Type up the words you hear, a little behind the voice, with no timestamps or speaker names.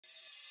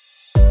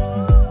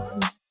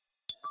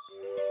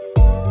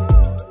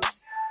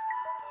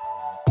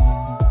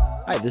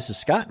Hi, this is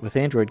Scott with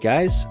Android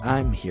Guys.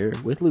 I'm here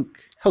with Luke.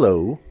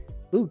 Hello.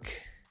 Luke,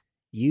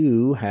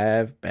 you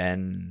have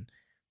been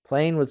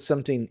playing with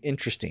something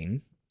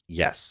interesting.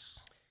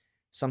 Yes.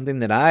 Something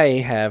that I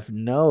have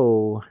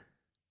no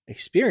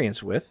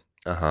experience with.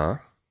 Uh-huh.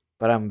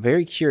 But I'm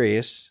very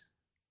curious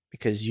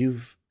because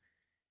you've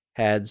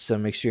had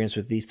some experience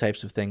with these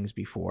types of things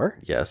before.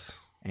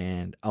 Yes.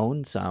 And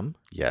owned some.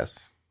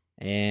 Yes.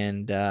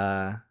 And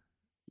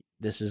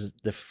this is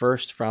the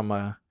first from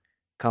a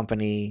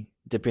company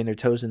dipping their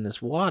toes in this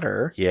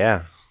water.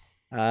 Yeah.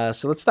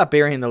 So let's stop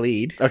burying the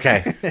lead.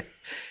 Okay.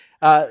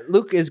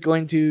 Luke is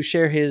going to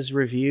share his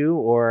review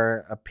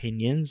or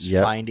opinions,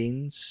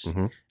 findings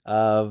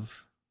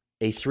of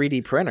a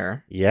 3D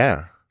printer.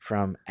 Yeah.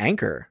 From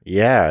Anker.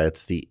 Yeah,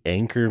 it's the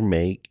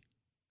AnkerMake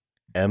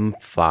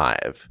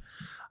M5.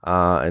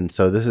 And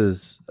so this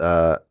is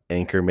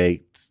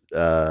AnkerMake.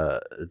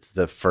 It's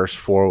the first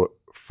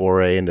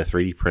foray into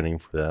 3D printing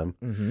for them.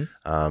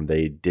 Mm-hmm.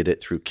 They did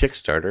it through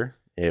Kickstarter.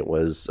 It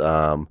was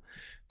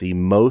the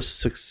most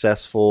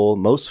successful,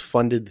 most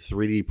funded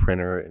 3D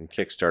printer in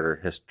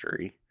Kickstarter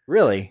history.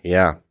 Really?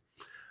 Yeah.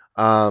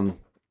 And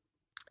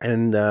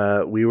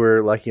we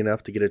were lucky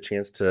enough to get a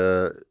chance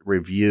to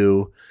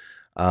review.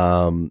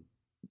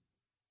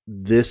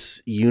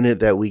 This unit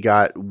that we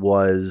got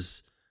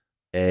was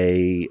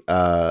a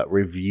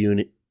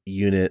review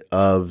unit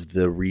of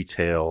the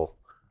retail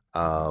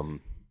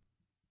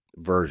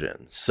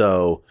version.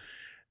 So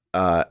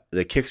the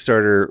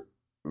Kickstarter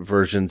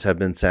versions have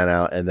been sent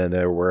out, and then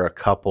there were a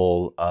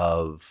couple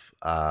of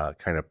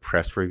kind of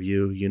press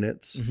review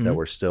units that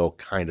were still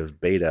kind of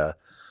beta.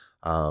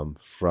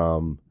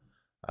 From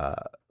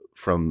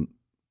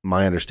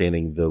my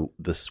understanding,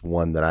 this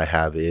one that I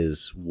have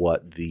is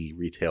what the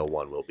retail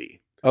one will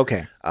be.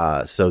 Okay.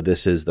 So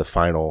this is the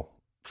final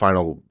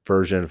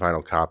version,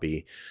 final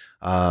copy.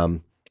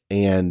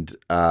 And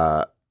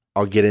I'll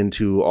get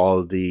into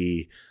all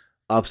the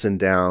ups and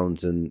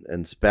downs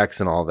and specs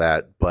and all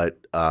that. But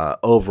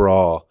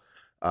overall,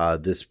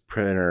 this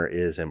printer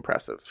is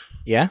impressive.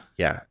 Yeah?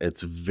 Yeah,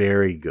 it's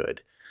very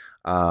good.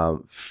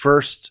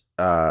 First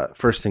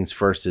things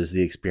first is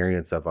the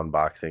experience of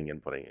unboxing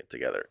and putting it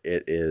together.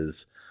 It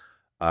is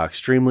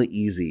extremely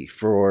easy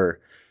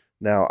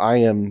now. I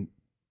am,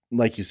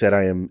 like you said,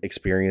 I am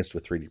experienced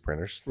with 3D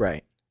printers.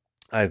 Right.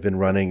 I've been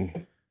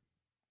running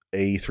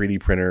a 3D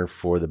printer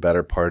for the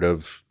better part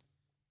of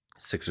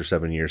 6 or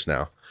 7 years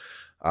now.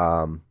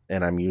 And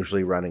I'm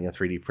usually running a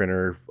 3D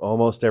printer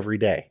almost every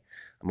day.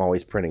 I'm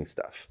always printing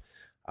stuff.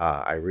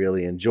 I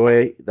really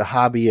enjoy the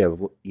hobby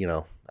of,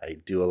 I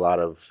do a lot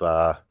of,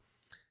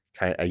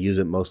 I use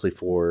it mostly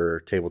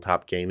for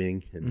tabletop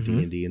gaming and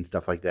D&D and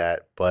stuff like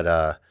that. But,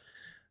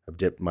 I've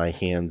dipped my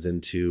hands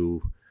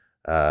into,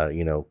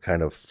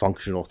 kind of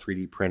functional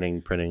 3D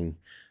printing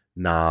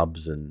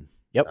knobs and,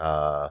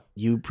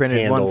 you printed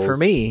handles. One for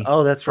me.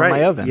 Oh, that's right. For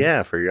my oven.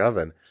 Yeah, for your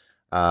oven.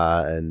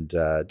 And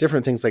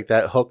different things like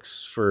that,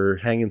 hooks for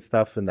hanging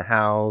stuff in the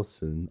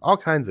house, and all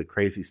kinds of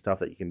crazy stuff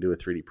that you can do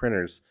with 3D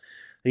printers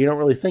that you don't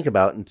really think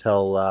about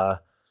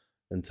until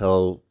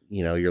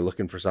you're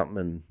looking for something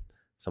and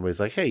somebody's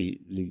like, "Hey,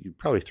 you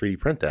probably 3D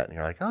print that," and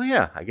you're like, "Oh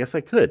yeah, I guess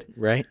I could."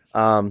 Right.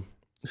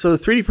 So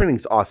 3D printing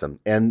is awesome,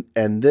 and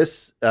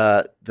this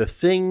the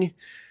thing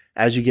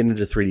as you get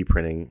into 3D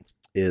printing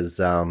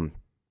is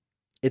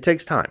it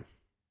takes time.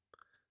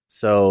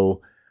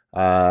 So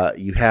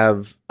you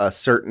have a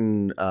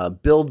certain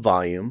build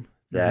volume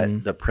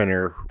that the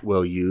printer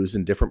will use,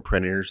 and different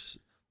printers.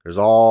 There's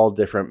all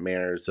different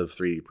manners of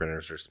 3D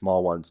printers. There's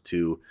small ones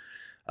to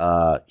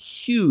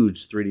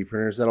huge 3D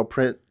printers that'll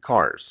print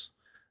cars.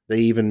 They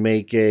even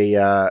make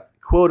a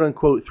quote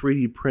unquote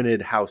 3D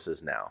printed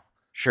houses now.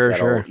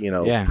 Sure.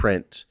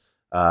 Print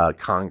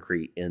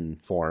concrete in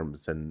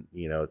forms, and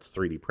it's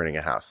 3D printing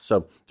a house.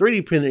 So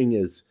 3D printing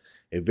is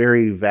a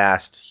very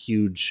vast,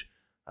 huge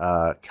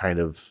kind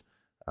of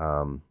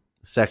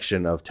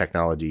section of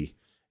technology,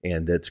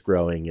 and it's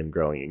growing and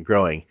growing and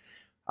growing.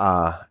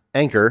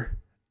 Anker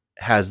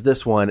has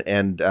this one,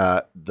 and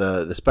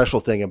the special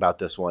thing about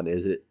this one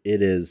is it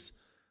is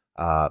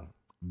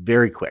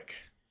very quick.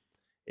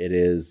 It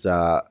is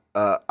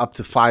up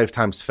to 5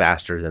 times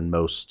faster than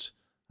most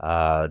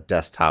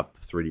desktop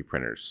 3D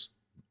printers,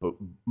 but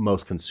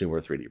most consumer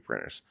 3D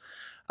printers.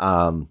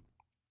 And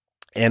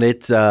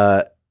it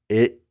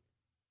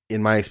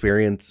in my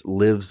experience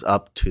lives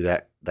up to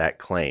that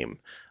claim.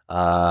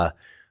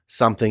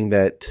 Something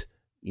that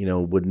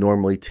would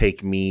normally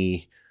take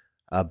me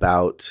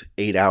about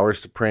 8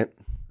 hours to print,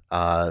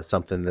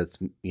 something that's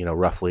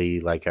roughly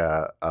like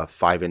a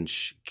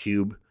 5-inch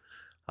cube,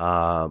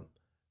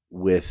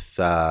 with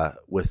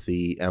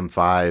the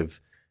M5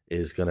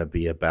 is going to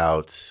be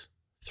about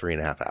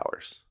 3.5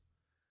 hours.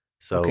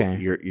 So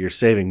you're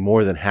saving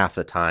more than half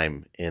the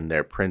time in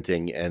their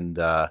printing, and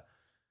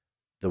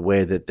the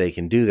way that they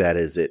can do that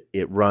is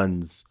it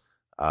runs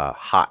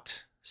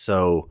hot.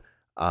 So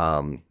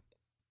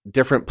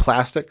different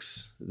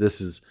plastics.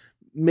 This is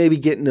maybe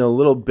getting a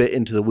little bit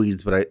into the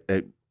weeds, but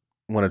I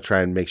want to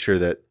try and make sure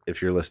that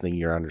if you're listening,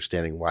 you're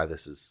understanding why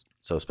this is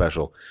so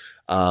special.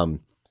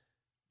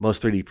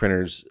 most 3D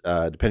printers,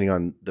 depending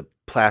on the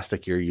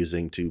plastic you're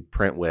using to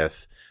print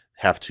with,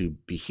 have to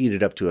be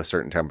heated up to a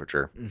certain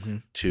temperature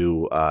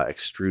to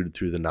extrude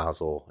through the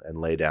nozzle and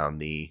lay down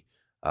the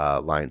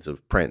lines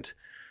of print.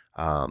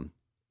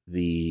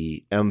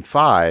 The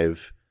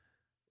M5,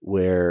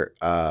 where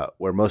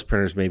most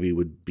printers maybe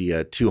would be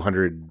a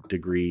 200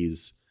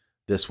 degrees,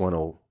 this one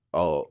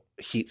will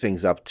heat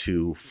things up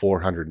to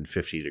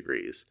 450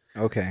 degrees.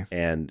 Okay.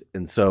 And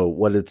so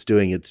what it's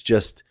doing, it's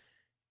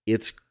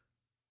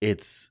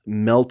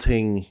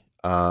melting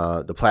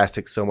the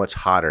plastic so much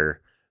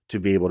hotter to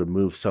be able to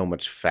move so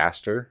much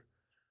faster.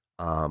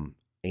 And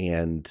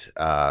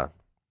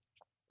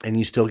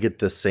you still get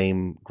the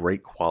same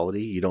great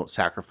quality. You don't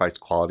sacrifice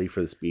quality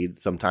for the speed.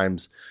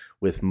 Sometimes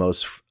with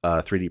most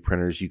 3D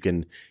printers, you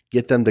can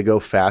get them to go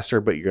faster,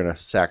 but you're going to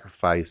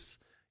sacrifice,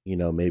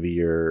 maybe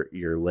your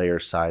layer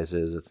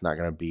sizes. It's not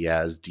going to be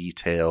as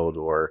detailed,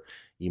 or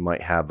you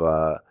might have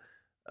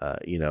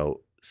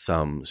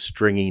some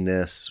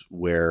stringiness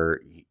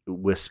where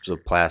wisps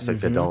of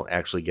plastic that don't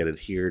actually get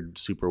adhered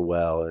super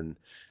well, and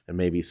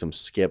maybe some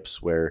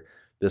skips where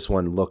this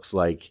one looks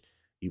like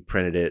you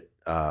printed it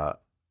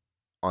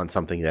on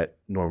something that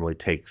normally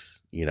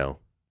takes, 8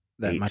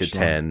 to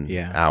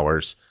 10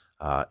 hours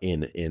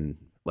in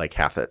like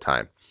half that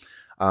time.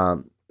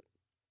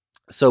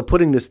 So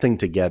putting this thing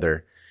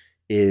together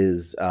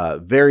is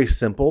very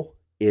simple.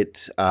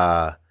 It's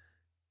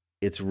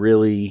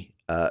really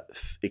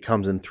it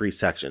comes in 3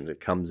 sections.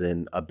 It comes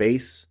in a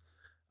base,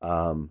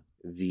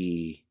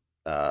 the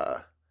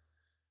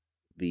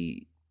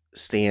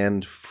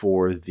stand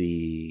for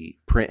the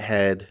print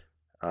head,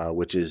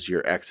 which is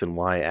your X and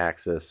Y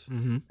axis,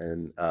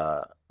 and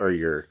or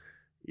your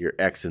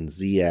X and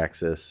Z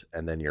axis,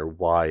 and then your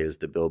Y is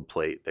the build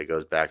plate that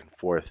goes back and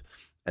forth.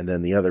 And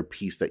then the other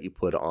piece that you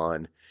put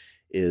on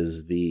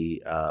is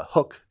the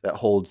hook that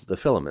holds the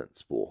filament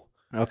spool.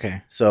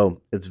 Okay.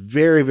 So it's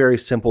very, very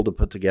simple to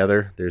put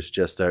together. There's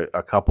just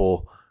a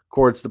couple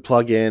cords to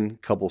plug in,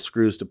 couple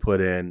screws to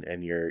put in,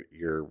 and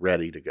you're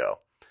ready to go.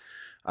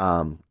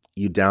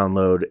 You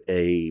download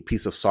a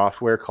piece of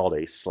software called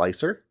a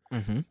slicer.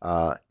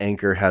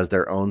 Anker has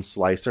their own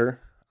slicer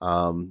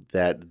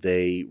that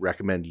they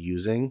recommend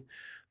using.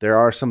 There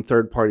are some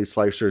third-party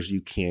slicers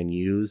you can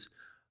use,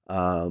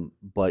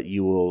 but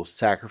you will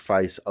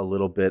sacrifice a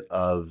little bit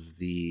of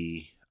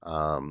the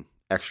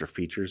extra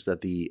features that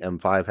the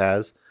M5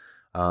 has.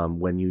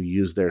 When you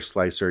use their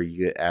slicer,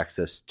 you get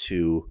access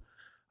to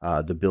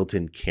the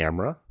built-in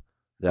camera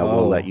that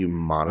will let you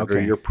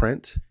monitor your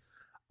print,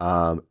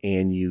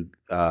 and you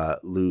can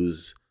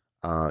lose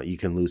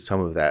some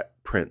of that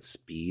print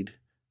speed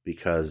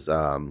because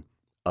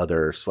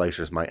other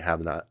slicers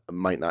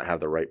might not have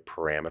the right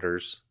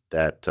parameters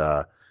that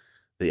the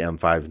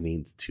M5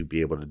 needs to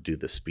be able to do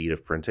the speed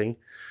of printing.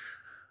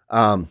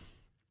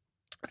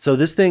 So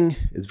this thing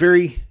is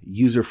very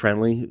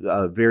user-friendly,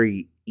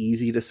 very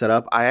easy to set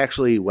up.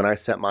 When I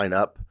set mine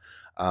up,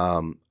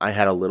 I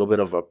had a little bit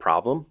of a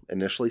problem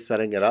initially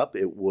setting it up.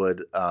 It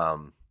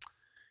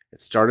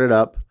started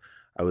up.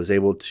 I was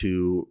able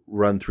to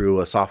run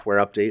through a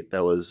software update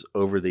that was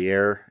over the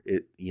air.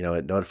 It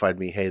notified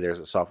me, hey,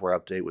 there's a software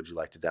update. Would you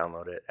like to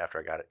download it? After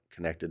I got it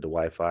connected to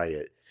Wi-Fi,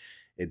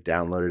 it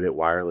downloaded it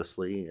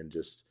wirelessly and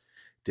just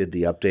did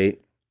the update.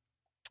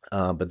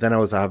 But then I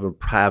was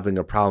having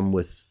a problem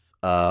with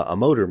a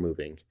motor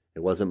moving. It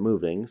wasn't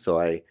moving. So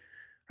I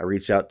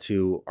reached out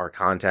to our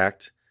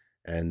contact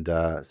and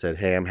said,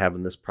 hey, I'm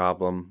having this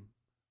problem.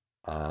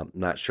 I'm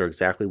not sure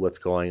exactly what's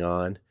going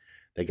on.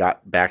 They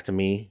got back to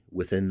me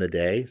within the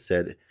day,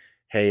 said,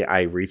 hey,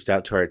 I reached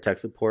out to our tech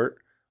support.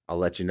 I'll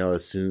let you know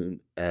as soon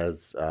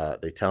as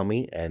they tell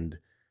me. And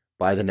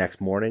by the next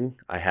morning,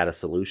 I had a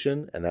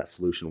solution, and that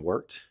solution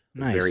worked.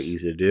 Nice. It was very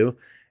easy to do.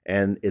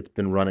 And it's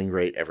been running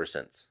great ever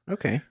since.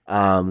 Okay.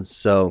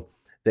 So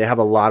they have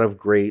a lot of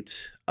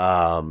great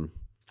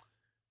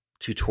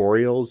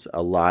tutorials,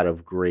 a lot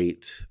of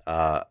great,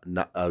 a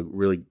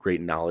really great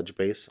knowledge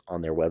base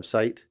on their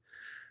website.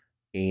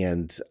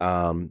 And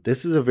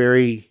this is a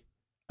very,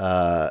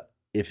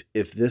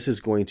 if this is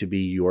going to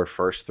be your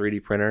first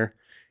 3D printer,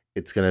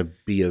 it's going to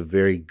be a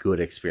very good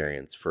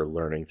experience for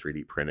learning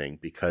 3D printing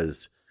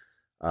because,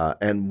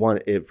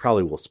 it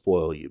probably will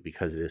spoil you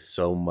because it is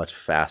so much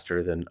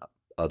faster than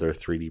other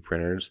 3D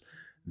printers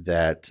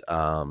that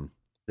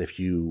if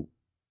you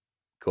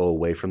go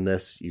away from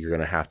this, you're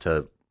going to have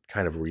to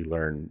kind of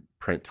relearn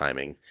print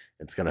timing.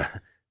 It's going to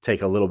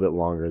take a little bit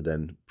longer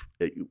than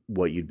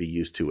what you'd be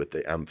used to with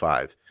the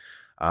M5.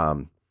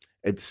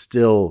 It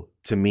still,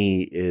 to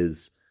me,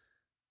 is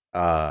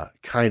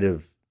kind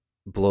of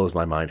blows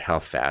my mind how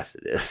fast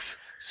it is.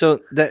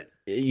 So that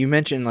you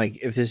mentioned,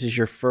 like, if this is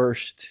your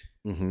first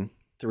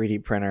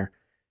 3D printer,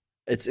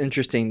 it's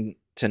interesting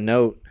to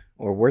note,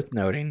 or worth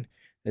noting,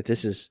 that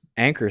this is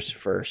Anker's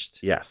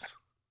first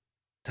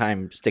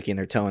time sticking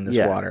their toe in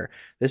this water.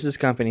 This is a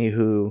company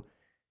who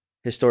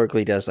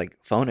historically does like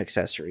phone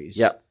accessories.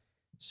 Yep.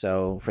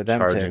 So for them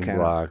charging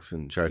blocks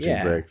and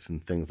charging bricks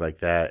and things like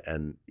that,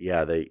 and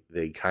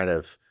they kind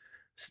of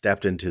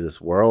stepped into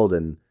this world,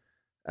 and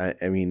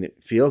I mean,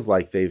 it feels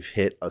like they've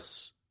hit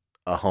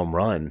a home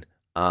run.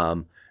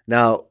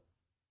 Now,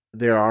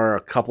 there are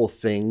a couple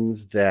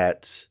things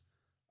that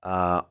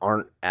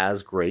aren't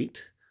as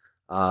great.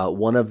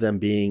 One of them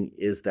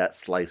is that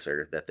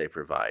slicer that they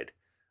provide.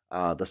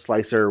 The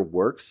slicer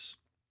works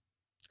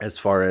as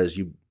far as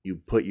you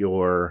put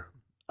your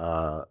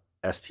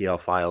STL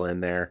file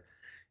in there,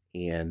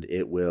 and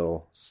it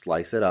will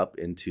slice it up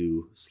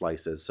into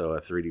slices. So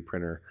a 3D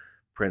printer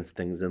prints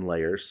things in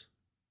layers,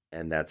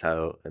 and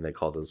they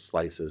call those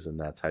slices, and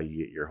that's how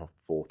you get your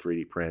full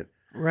 3D print.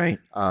 Right.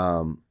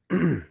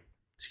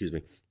 Excuse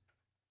me.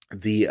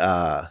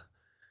 The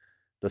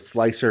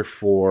slicer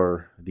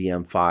for the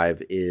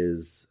M5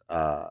 is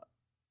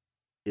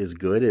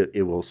good.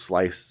 It will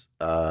slice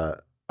a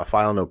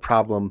file no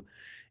problem.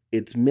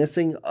 It's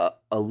missing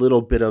a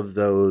little bit of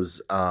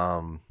those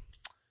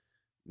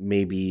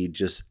maybe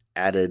just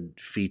added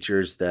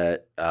features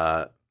that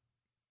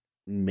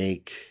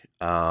make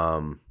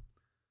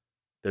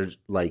there's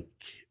like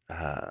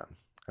I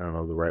don't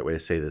know the right way to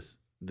say this.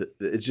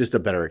 It's just a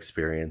better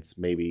experience.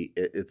 Maybe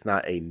it's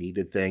not a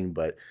needed thing,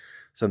 but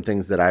some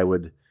things that I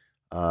would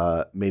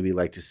maybe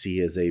like to see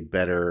as a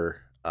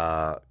better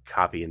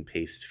copy and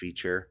paste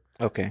feature.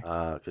 Okay.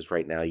 Because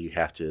right now you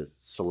have to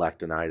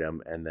select an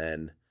item and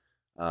then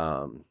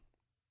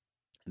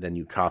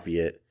you copy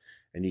it,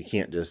 and you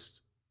can't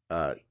just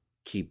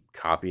keep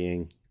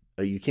copying.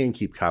 You can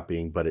keep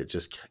copying, but it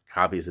just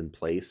copies in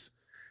place.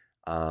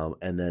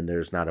 And then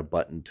there's not a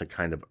button to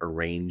kind of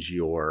arrange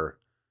your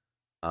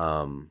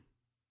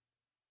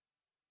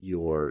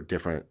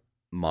different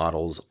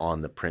models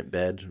on the print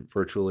bed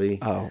virtually.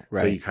 Oh,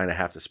 right. So you kind of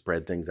have to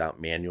spread things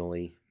out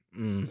manually.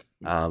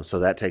 So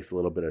that takes a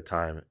little bit of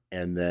time.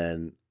 And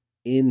then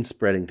in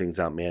spreading things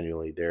out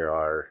manually, there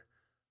are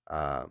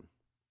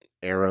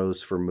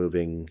arrows for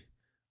moving,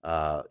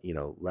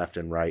 left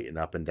and right and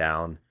up and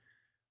down.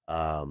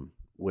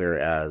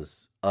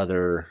 Whereas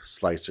other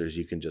slicers,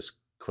 you can just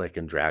click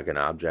and drag an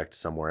object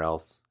somewhere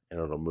else and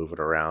it'll move it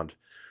around.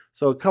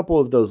 So a couple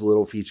of those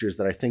little features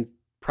that I think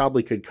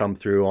probably could come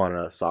through on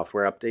a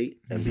software update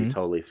and be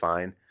totally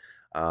fine.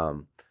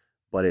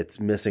 But it's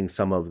missing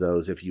some of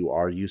those. If you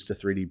are used to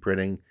 3D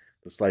printing,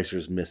 the slicer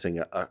is missing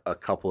a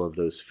couple of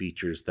those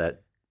features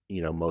that,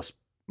 most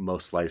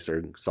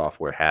slicer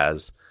software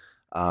has.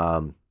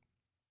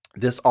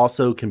 This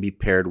also can be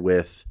paired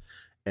with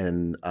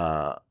an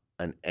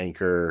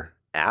Anker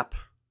app,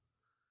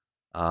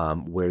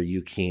 where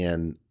you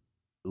can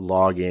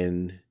log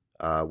in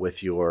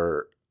with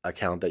your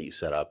account that you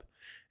set up,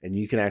 and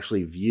you can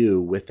actually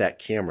view with that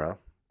camera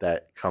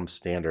that comes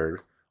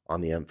standard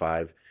on the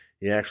M5.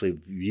 You can actually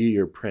view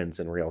your prints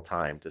in real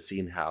time to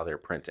see how they're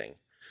printing.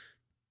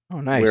 Oh,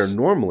 nice. Where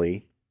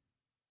normally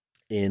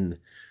in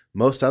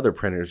most other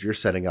printers, you're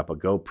setting up a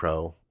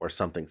GoPro or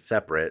something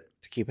separate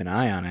to keep an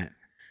eye on it.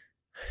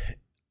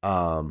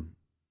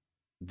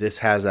 This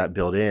has that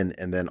built in,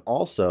 and then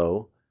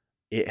also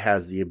it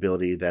has the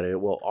ability that it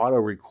will auto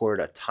record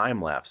a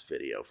time-lapse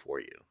video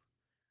for you.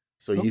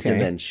 So you can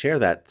then share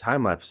that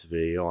time-lapse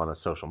video on a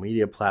social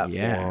media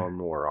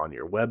platform or on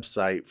your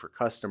website for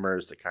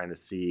customers to kind of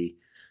see,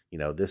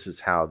 this is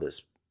how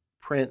this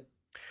print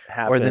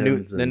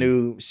happens. Or the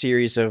new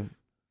series of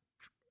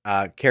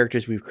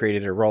characters we've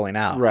created are rolling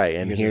out. Right,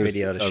 and here's a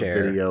video to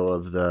share. Video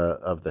of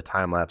the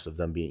time-lapse of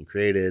them being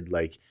created,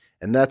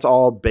 and that's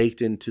all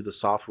baked into the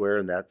software,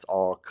 and that's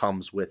all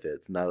comes with it.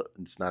 It's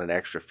not an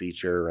extra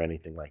feature or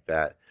anything like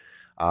that,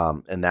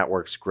 and that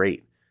works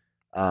great.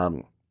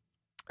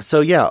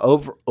 So yeah,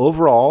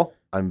 overall,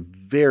 I'm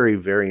very,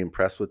 very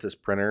impressed with this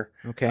printer.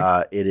 Okay,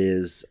 it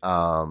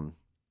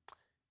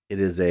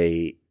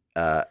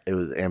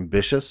was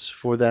ambitious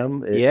for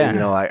them.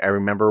 I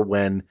remember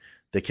when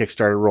the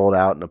Kickstarter rolled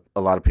out, and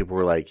a lot of people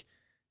were like,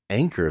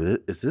 Anker,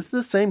 is this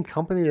the same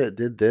company that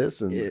did this?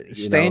 And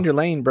stay in your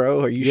lane,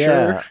 bro. Are you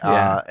sure?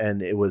 Yeah.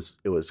 And it was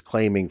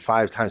claiming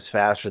 5 times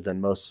faster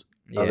than most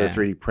other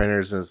 3D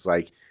printers, and it's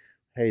like,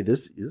 hey,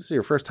 this is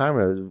your first time.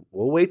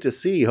 We'll wait to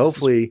see.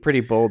 Hopefully,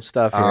 pretty bold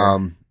stuff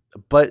here.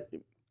 But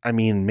I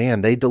mean,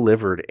 man, they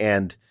delivered,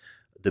 and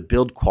the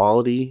build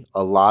quality.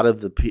 A lot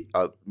of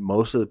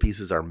most of the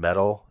pieces are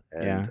metal,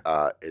 and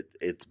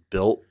it's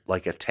built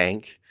like a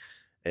tank.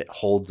 It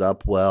holds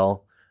up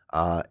well,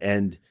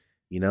 and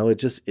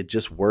it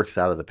just works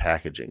out of the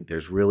packaging.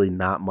 There's really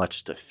not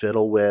much to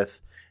fiddle with.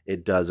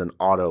 It does an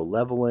auto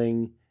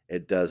leveling.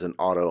 It does an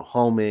auto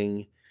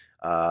homing.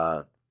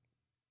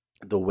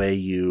 The way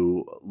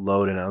you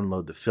load and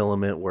unload the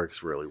filament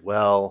works really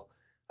well.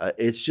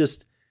 It's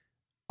just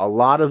a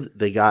lot of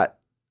they got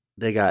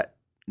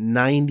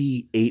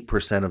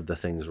 98% of the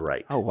things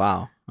right. Oh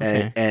wow!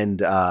 Okay.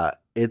 And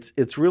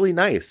it's really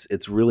nice.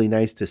 It's really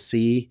nice to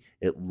see.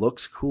 It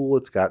looks cool.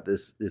 It's got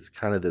this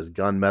kind of this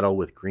gunmetal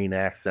with green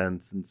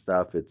accents and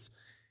stuff. It's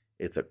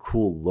a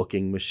cool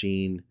looking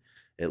machine.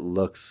 It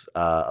looks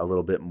a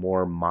little bit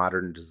more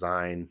modern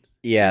design.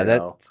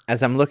 Yeah,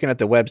 as I'm looking at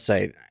the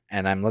website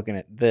and I'm looking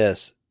at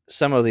this,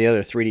 some of the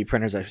other 3D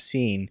printers I've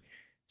seen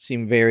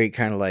seem very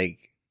kind of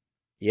like,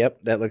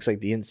 Yep, that looks like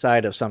the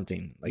inside of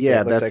something. Like,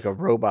 yeah, that looks like a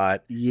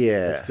robot.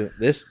 Yeah.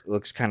 This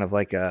looks kind of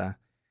like a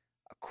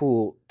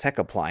cool tech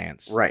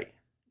appliance. Right.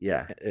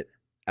 Yeah.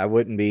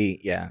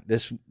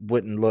 This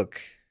wouldn't look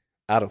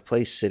out of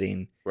place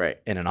sitting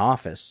in an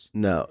office.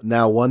 No.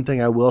 Now, one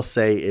thing I will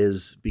say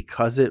is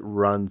because it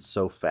runs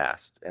so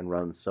fast and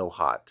runs so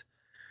hot,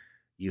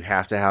 you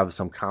have to have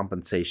some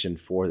compensation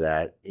for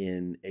that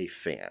in a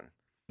fan.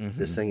 Mm-hmm.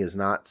 This thing is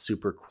not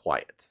super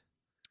quiet.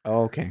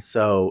 Oh, okay.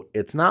 So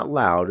it's not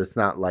loud. It's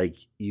not like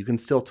you can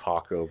still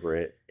talk over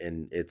it,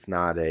 and it's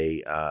not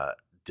a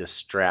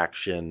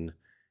distraction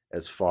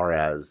as far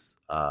as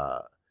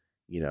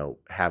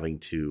having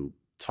to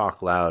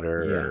talk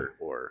louder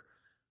or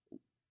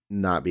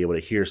not be able to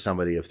hear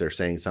somebody if they're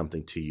saying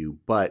something to you.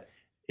 But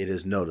it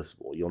is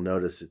noticeable. You'll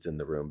notice it's in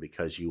the room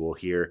because you will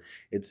hear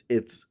it's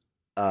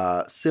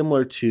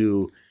similar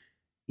to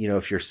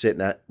if you're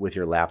sitting with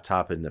your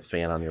laptop and the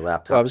fan on your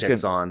laptop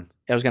kicks on.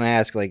 I was going to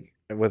ask, like,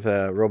 with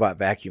a robot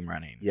vacuum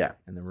running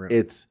in the room.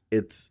 It's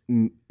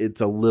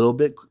a little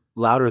bit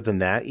louder than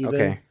that even.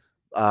 Okay.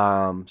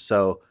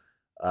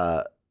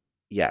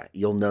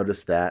 You'll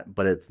notice that,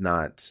 but it's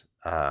not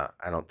I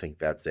don't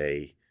think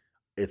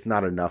it's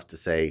not enough to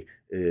say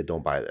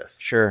don't buy this.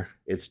 Sure.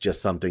 It's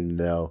just something to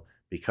know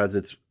because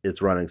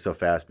it's running so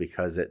fast,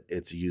 because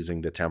it's using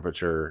the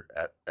temperature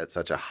at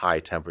such a high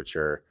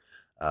temperature.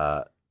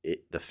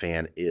 The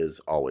fan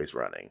is always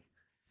running.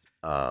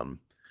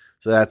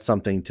 So that's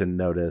something to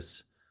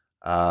notice.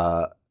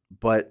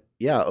 But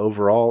yeah,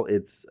 overall,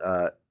 it's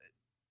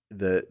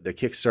the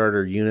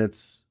Kickstarter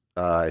units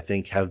I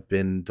think have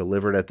been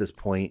delivered at this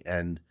point,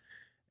 and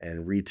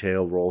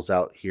retail rolls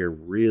out here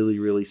really,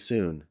 really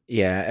soon.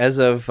 Yeah, as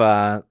of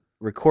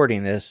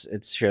recording this,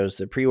 it shows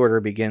the pre-order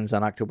begins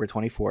on October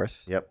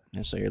 24th. Yep.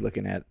 And so you're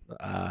looking at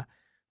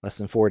less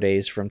than 4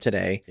 days from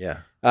today. Yeah.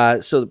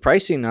 So the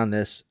pricing on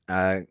this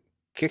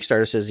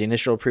Kickstarter says the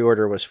initial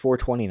pre-order was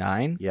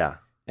 $429. Yeah.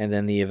 And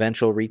then the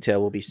eventual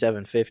retail will be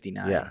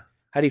 $759. Yeah.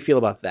 How do you feel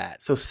about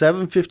that? So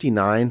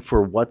 $759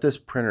 for what this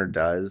printer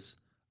does,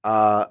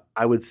 I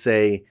would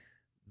say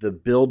the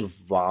build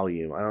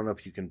volume. I don't know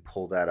if you can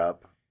pull that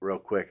up real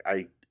quick.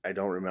 I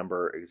don't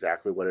remember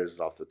exactly what it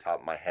is off the top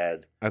of my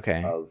head.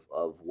 Okay. Of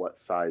what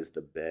size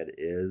the bed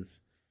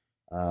is.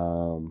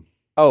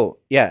 Oh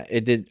yeah,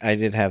 it did. I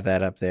did have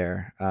that up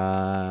there.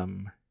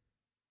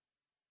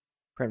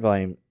 Print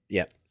volume.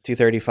 Yeah.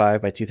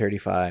 235 by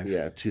 235.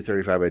 Yeah,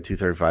 235 by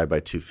 235 by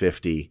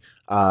 250.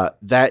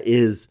 That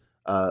is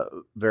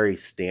very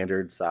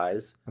standard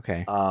size.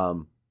 Okay.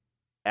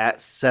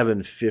 At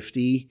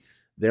 750,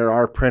 there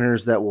are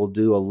printers that will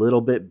do a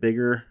little bit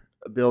bigger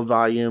build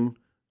volume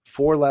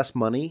for less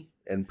money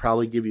and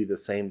probably give you the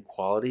same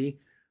quality,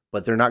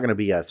 but they're not going to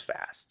be as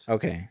fast.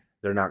 Okay.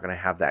 They're not going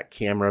to have that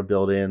camera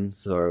built in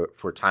so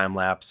for time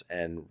lapse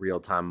and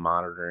real-time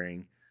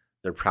monitoring.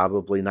 They're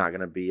probably not going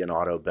to be an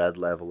auto bed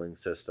leveling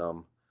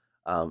system.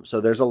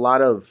 So there's a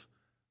lot of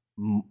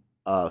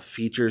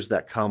features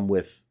that come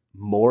with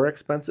more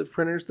expensive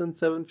printers than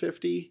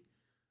 750.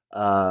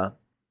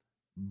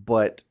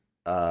 But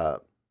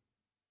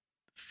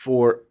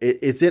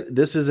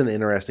this is an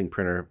interesting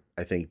printer,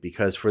 I think,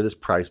 because for this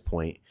price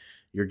point,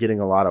 you're getting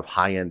a lot of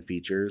high-end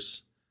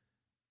features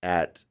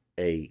at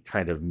a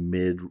kind of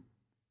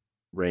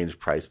mid-range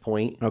price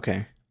point.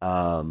 Okay.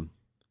 So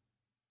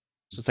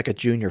it's like a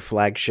junior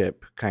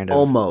flagship kind of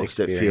almost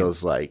experience. It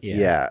feels like.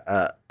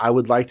 Yeah. I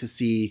would like to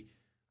see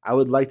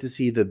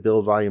the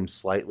build volume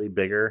slightly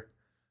bigger.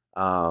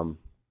 But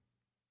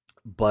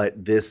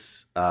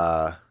this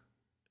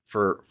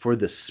for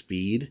the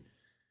speed,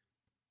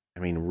 I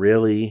mean,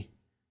 really,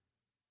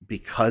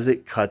 because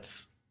it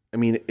cuts, I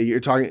mean, you're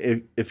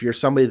talking if you're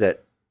somebody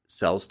that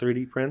sells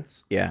 3D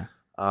prints, yeah.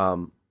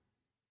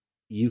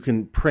 You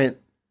can print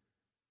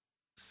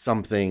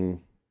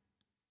something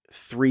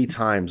 3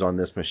 times on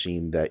this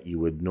machine that you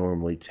would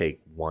normally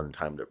take 1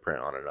 time to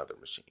print on another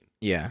machine.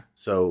 Yeah.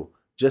 So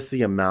just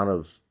the amount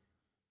of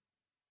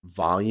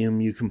volume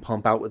you can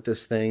pump out with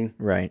this thing,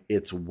 right?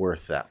 It's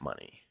worth that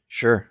money.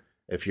 Sure.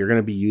 If you're going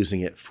to be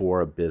using it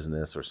for a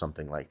business or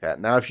something like that.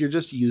 Now, if you're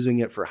just using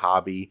it for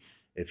hobby,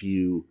 if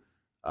you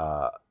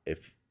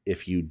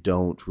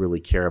don't really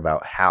care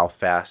about how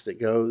fast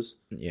it goes,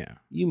 yeah,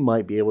 you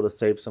might be able to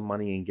save some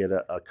money and get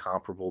a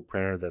comparable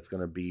printer that's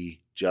going to be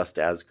just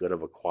as good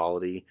of a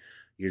quality.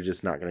 You're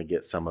just not going to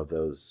get some of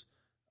those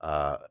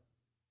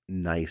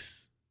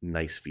nice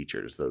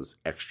features, those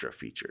extra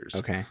features.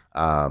 Okay.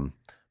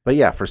 But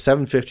yeah, for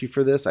 $750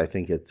 for this, I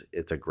think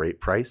it's a great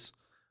price,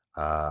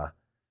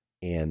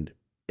 and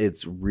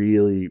it's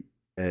really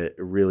a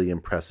really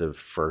impressive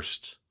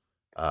first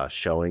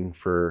showing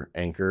for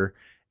Anker,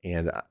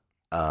 and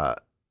a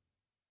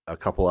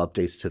couple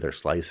updates to their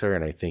slicer,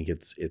 and I think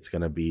it's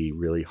going to be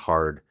really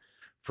hard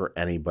for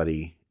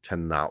anybody to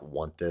not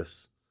want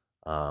this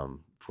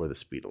for the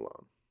speed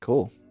alone.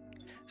 Cool.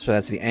 So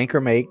that's the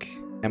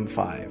AnkerMake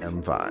M5.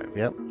 M5,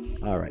 yep.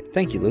 All right.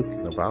 Thank you, Luke.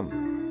 No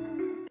problem.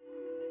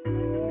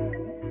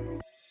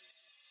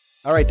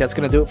 All right, that's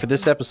going to do it for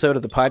this episode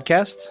of the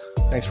podcast.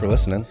 Thanks for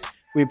listening.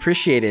 We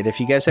appreciate it. If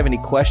you guys have any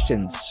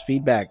questions,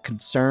 feedback,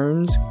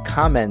 concerns,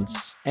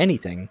 comments,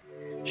 anything,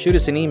 shoot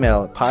us an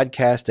email at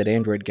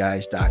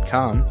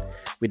podcast@AndroidGuys.com.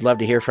 We'd love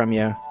to hear from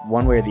you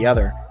one way or the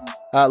other.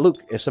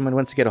 Luke, if someone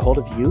wants to get a hold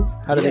of you,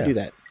 how do they do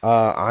that?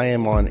 I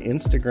am on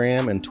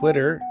Instagram and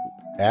Twitter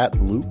at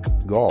Luke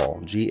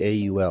Gaul,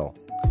 Gaul.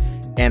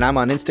 And I'm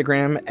on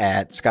Instagram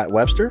at Scott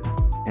Webster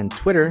and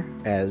Twitter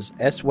as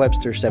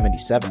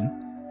SWebster77.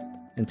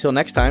 Until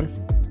next time,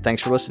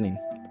 thanks for listening.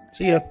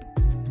 See ya.